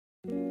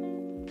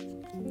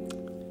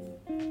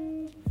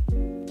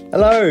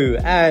Hello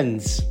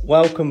and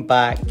welcome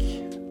back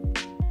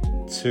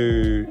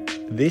to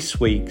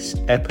this week's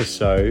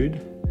episode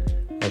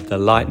of the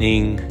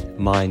Lightning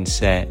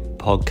Mindset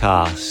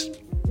podcast.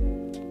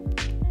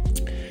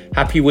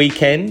 Happy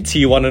weekend to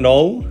you one and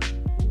all.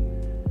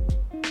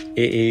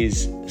 It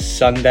is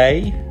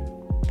Sunday,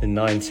 the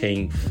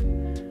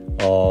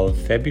 19th of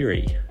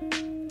February.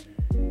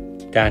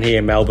 Down here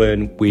in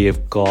Melbourne, we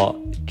have got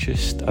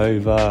just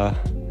over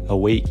a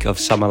week of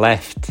summer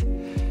left,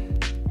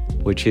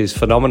 which is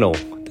phenomenal.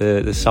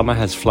 The summer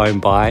has flown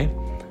by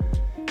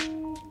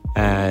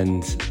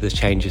and the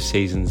change of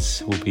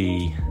seasons will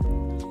be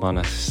upon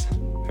us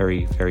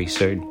very, very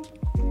soon.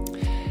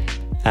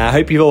 I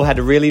hope you've all had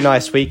a really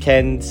nice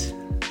weekend.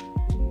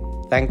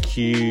 Thank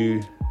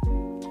you,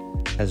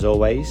 as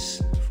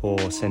always,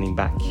 for sending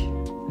back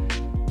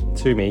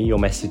to me your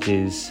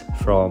messages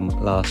from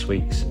last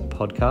week's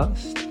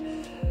podcast.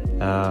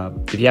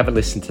 If you haven't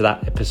listened to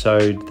that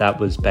episode, that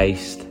was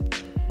based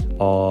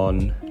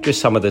on just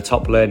some of the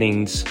top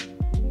learnings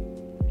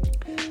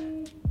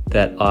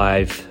that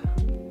I've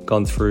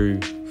gone through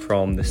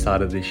from the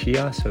start of this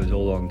year. So it was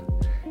all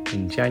on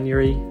in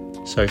January.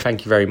 So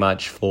thank you very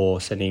much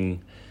for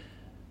sending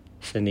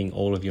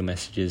all of your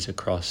messages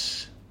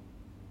across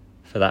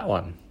for that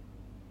one.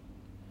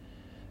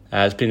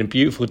 It's been a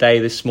beautiful day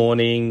this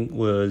morning.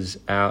 Was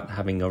out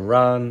having a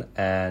run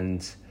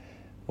and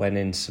went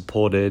and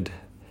supported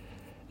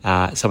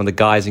some of the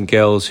guys and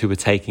girls who were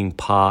taking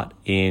part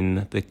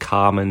in the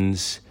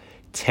Carmen's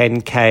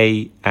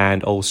 10K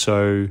and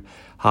also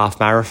half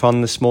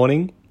marathon this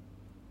morning,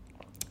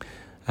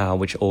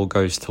 which all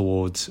goes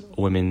towards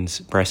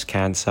women's breast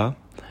cancer.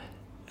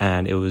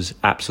 And it was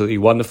absolutely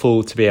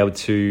wonderful to be able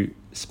to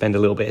spend a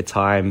little bit of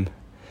time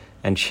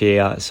and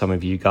cheer some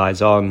of you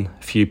guys on.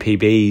 A few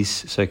PBs,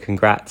 so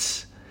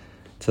congrats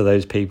to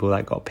those people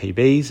that got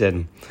PBs.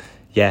 And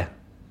yeah,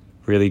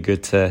 really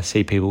good to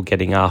see people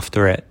getting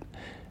after it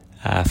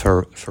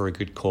for a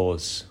good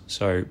cause.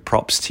 So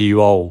props to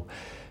you all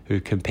who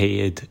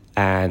competed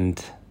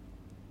and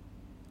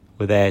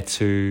were there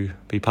to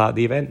be part of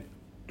the event.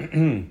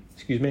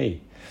 Excuse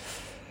me.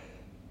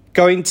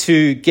 Going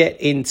to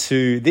get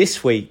into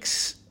this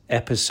week's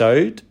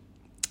episode,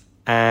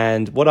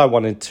 and what I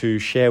wanted to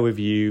share with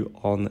you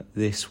on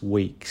this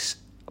week's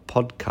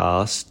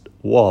podcast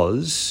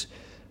was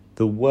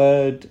the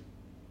word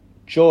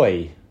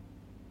joy.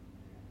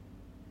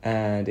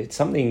 And it's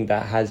something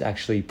that has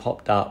actually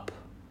popped up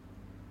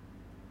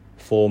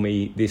for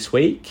me this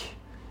week.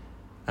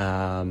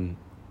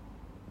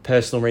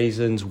 Personal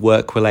reasons,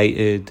 work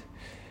related.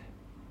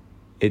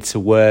 It's a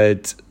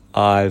word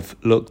I've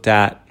looked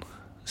at,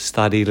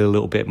 studied a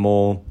little bit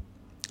more,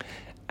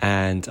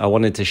 and I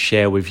wanted to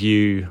share with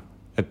you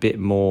a bit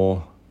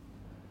more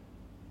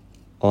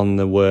on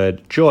the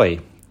word joy.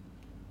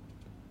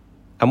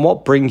 And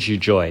what brings you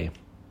joy?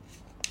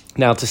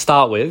 Now, to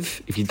start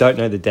with, if you don't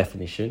know the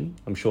definition,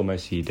 I'm sure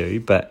most of you do,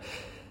 but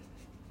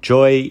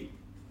joy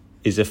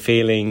is a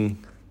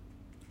feeling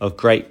of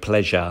great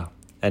pleasure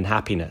and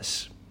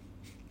happiness.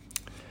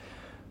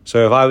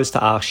 So if I was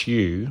to ask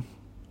you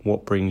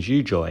what brings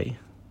you joy,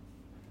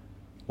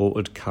 what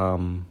would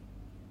come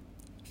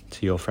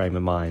to your frame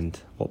of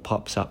mind? What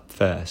pops up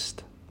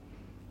first?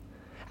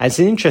 And it's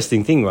an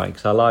interesting thing, right?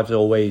 Because our lives are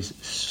always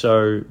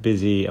so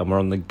busy and we're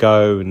on the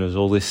go and there's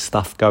all this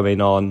stuff going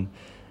on.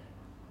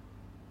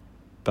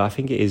 But I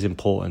think it is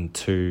important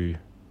to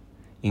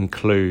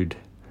include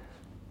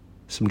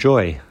some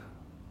joy,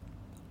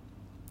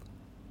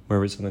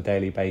 whether it's on a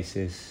daily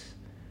basis,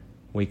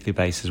 weekly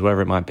basis,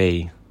 whatever it might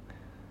be.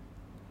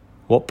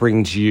 What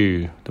brings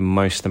you the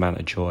most amount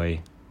of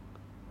joy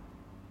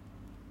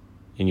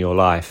in your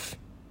life?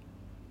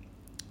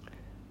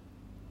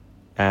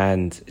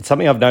 And it's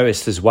something I've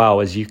noticed as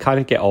well as you kind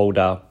of get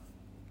older.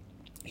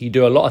 You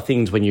do a lot of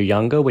things when you're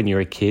younger, when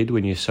you're a kid,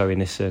 when you're so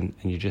innocent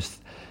and you're just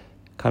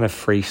kind of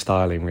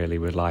freestyling really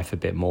with life a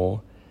bit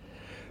more.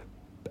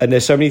 And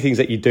there's so many things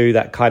that you do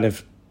that kind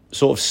of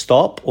sort of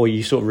stop or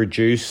you sort of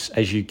reduce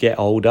as you get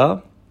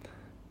older.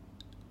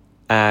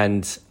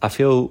 And I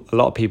feel a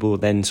lot of people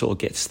then sort of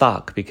get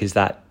stuck because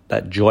that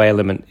joy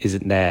element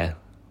isn't there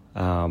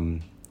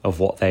of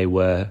what they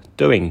were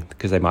doing,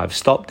 because they might have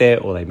stopped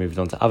it or they moved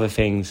on to other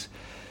things.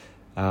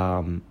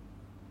 So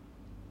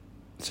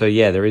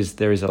yeah, there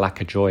is a lack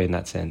of joy in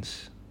that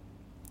sense.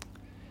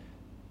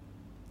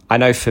 I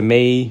know for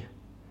me,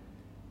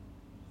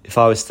 if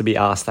I was to be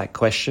asked that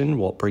question,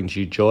 what brings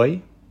you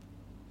joy?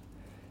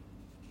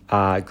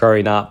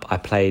 Growing up, I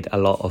played a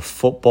lot of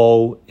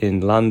football in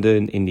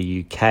London, in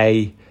the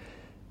UK,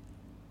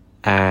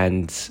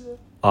 and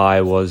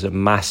I was a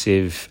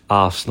massive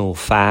Arsenal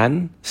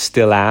fan,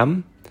 still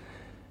am.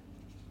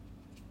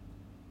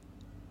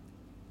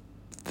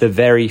 The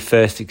very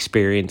first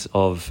experience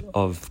of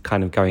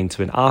kind of going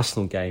to an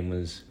Arsenal game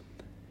was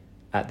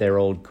at their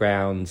old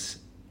grounds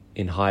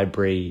in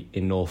Highbury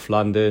in North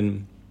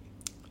London.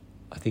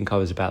 I think I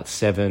was about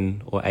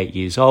 7 or 8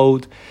 years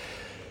old.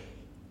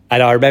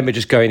 And I remember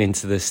just going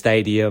into the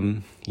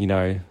stadium, you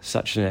know,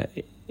 such an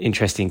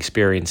interesting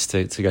experience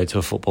to go to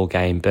a football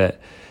game.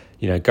 But,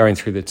 going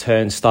through the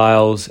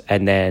turnstiles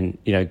and then,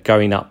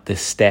 going up the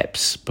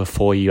steps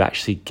before you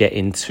actually get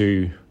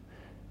to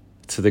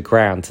the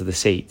ground, to the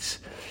seats.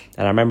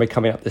 And I remember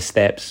coming up the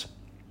steps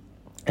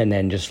and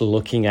then just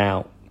looking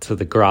out to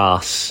the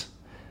grass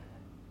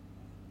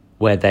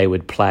where they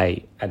would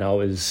play. And I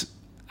was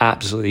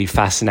absolutely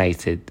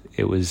fascinated.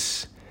 It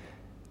was,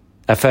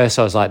 at first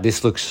I was like,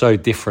 this looks so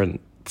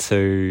different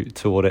to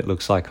what it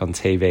looks like on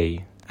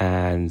TV.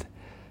 And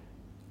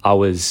I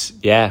was,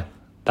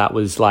 that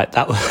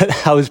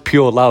was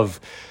pure love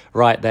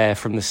right there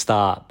from the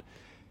start.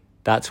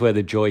 That's where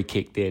the joy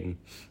kicked in.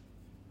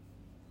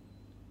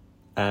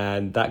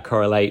 And that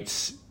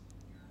correlates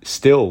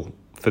still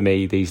for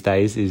me these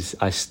days, is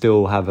I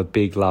still have a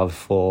big love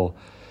for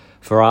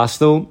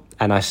Arsenal,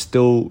 and I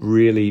still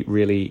really,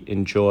 really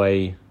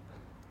enjoy,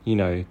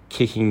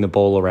 kicking the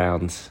ball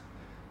around.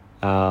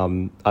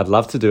 I'd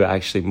love to do it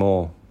actually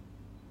more.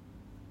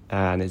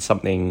 And it's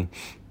something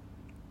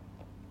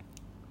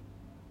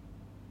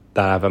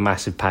that I have a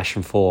massive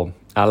passion for.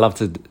 I love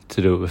to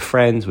do it with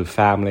friends, with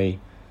family,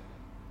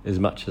 as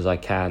much as I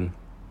can.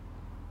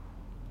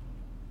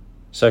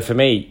 So for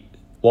me,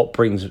 what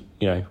brings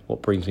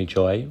me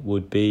joy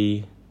would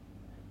be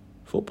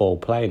football,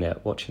 playing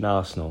it, watching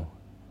Arsenal.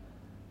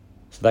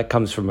 So that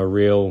comes from a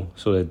real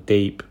sort of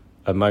deep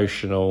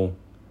emotional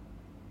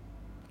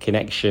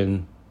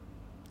connection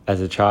as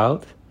a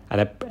child,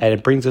 and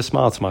it brings a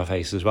smile to my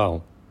face as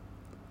well.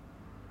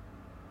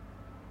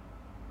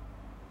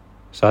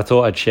 So I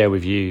thought I'd share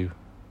with you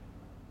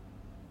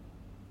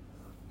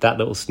that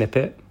little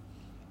snippet.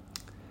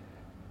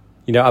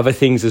 Other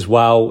things as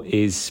well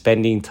is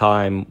spending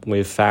time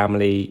with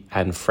family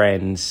and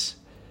friends,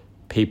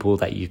 people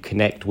that you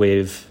connect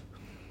with.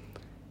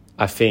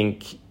 I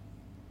think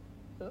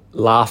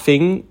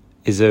laughing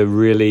is a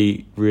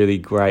really, really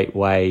great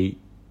way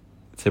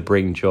to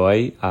bring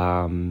joy.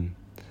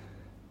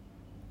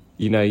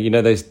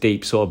 Those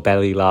deep sort of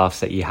belly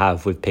laughs that you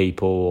have with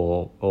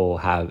people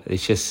or have,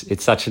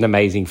 it's such an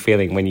amazing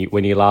feeling when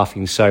you're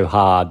laughing so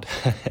hard,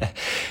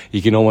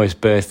 you can almost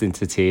burst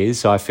into tears.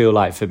 So I feel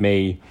like for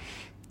me,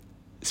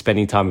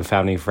 spending time with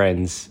family and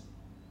friends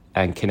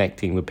and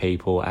connecting with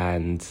people,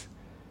 and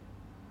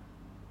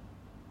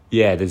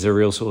there's a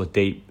real sort of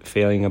deep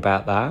feeling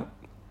about that.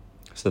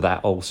 So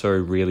that also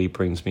really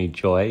brings me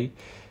joy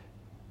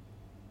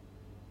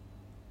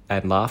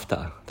and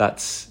laughter.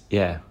 That's,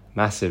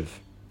 massive.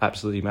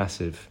 Absolutely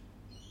massive.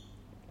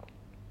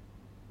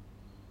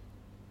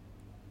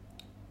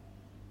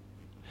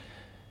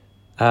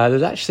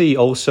 There's actually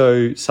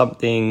also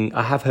something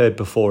I have heard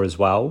before as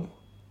well.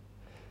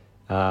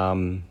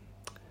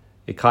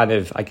 It kind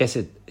of, I guess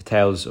it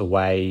tails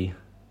away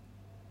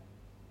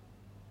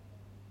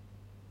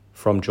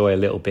from joy a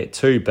little bit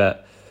too,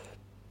 but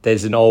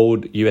there's an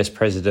old US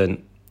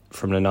president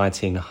from the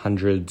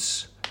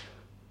 1900s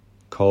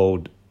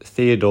called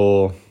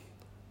Theodore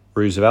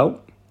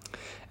Roosevelt,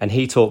 and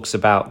he talks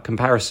about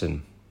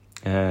comparison,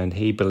 and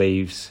he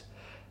believes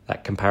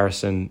that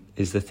comparison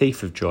is the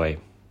thief of joy,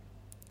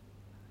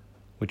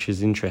 which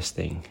is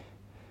interesting.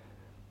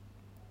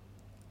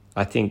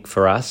 I think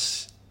for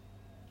us,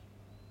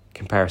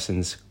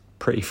 comparison's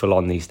pretty full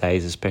on these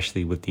days,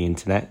 especially with the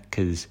internet,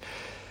 because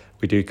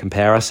we do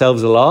compare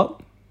ourselves a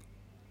lot.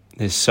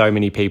 There's so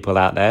many people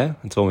out there.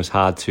 It's almost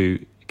hard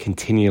to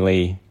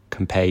continually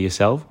compare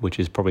yourself, which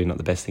is probably not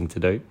the best thing to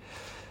do.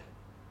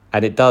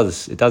 And it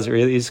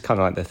really is kind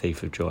of like the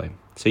thief of joy.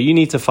 So you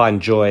need to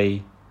find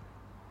joy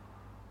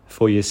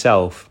for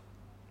yourself.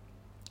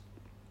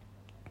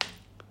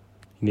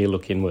 You need to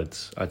look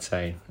inwards, I'd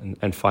say,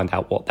 and find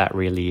out what that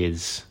really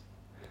is.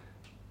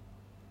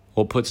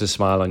 What puts a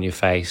smile on your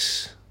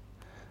face.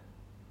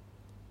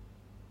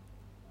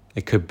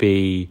 It could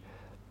be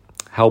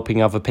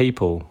helping other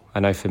people. I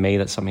know for me,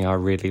 that's something I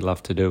really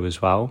love to do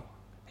as well.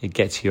 It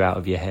gets you out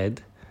of your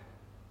head.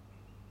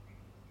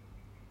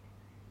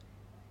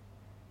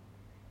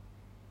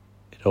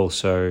 It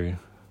also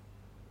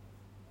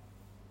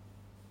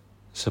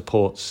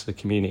supports the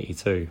community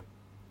too.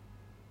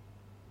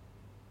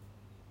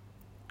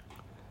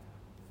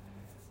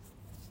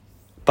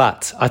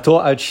 But I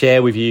thought I'd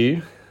share with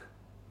you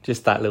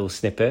just that little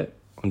snippet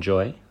on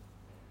joy.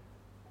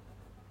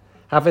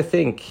 Have a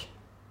think.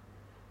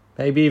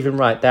 Maybe even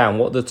write down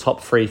what are the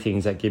top 3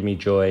 things that give me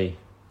joy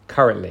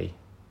currently.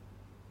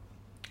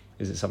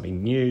 Is it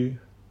something new?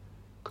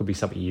 Could be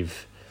something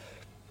you've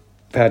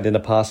found in the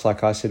past,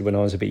 like I said, when I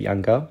was a bit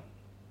younger.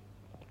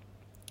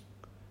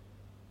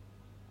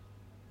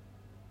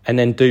 And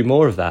then do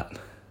more of that.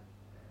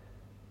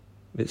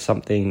 If it's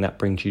something that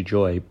brings you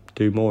joy,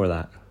 do more of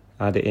that.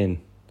 Add it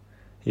in.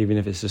 Even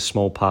if it's a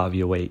small part of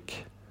your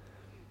week.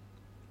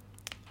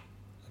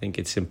 I think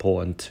it's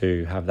important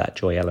to have that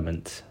joy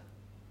element.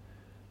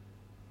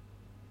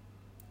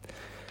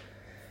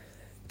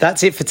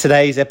 That's it for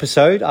today's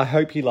episode. I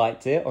hope you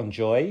liked it on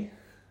joy.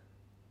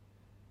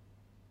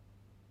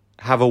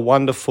 Have a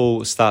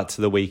wonderful start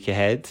to the week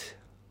ahead.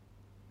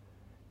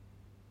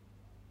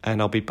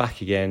 And I'll be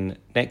back again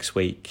next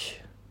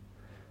week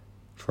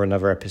for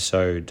another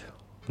episode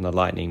on the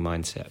Lightning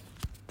Mindset.